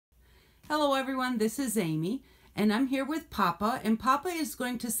everyone, this is Amy, and I'm here with Papa, and Papa is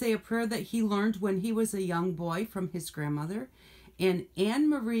going to say a prayer that he learned when he was a young boy from his grandmother, and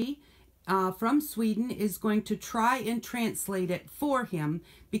Anne-Marie from Sweden is going to try and translate it for him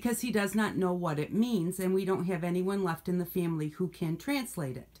because he does not know what it means, and we don't have anyone left in the family who can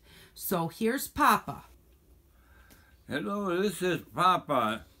translate it. So here's Papa. Hello, this is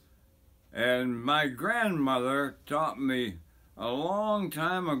Papa, and my grandmother taught me a long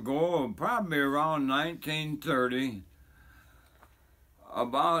time ago, probably around 1930,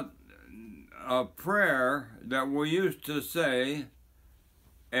 about a prayer that we used to say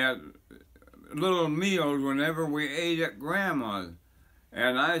at little meals whenever we ate at Grandma's.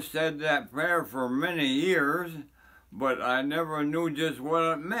 And I said that prayer for many years, but I never knew just what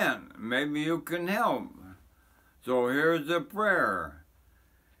it meant. Maybe you can help. So here's the prayer.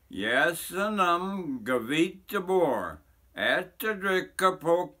 Jesanam gavita bor. Äta dricka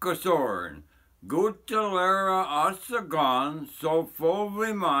poka sorn. Gutta lära asagan så får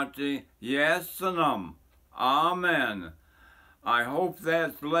vi mati Jesanam. Amen. I hope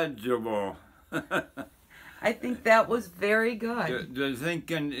that's legible. I think that was very good. Do you think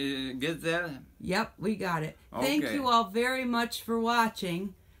can get that? Yep, we got it. Okay. Thank you all very much for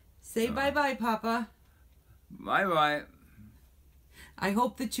watching. Say bye-bye, Papa. Bye-bye. I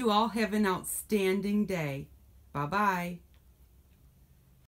hope that you all have an outstanding day. Bye-bye.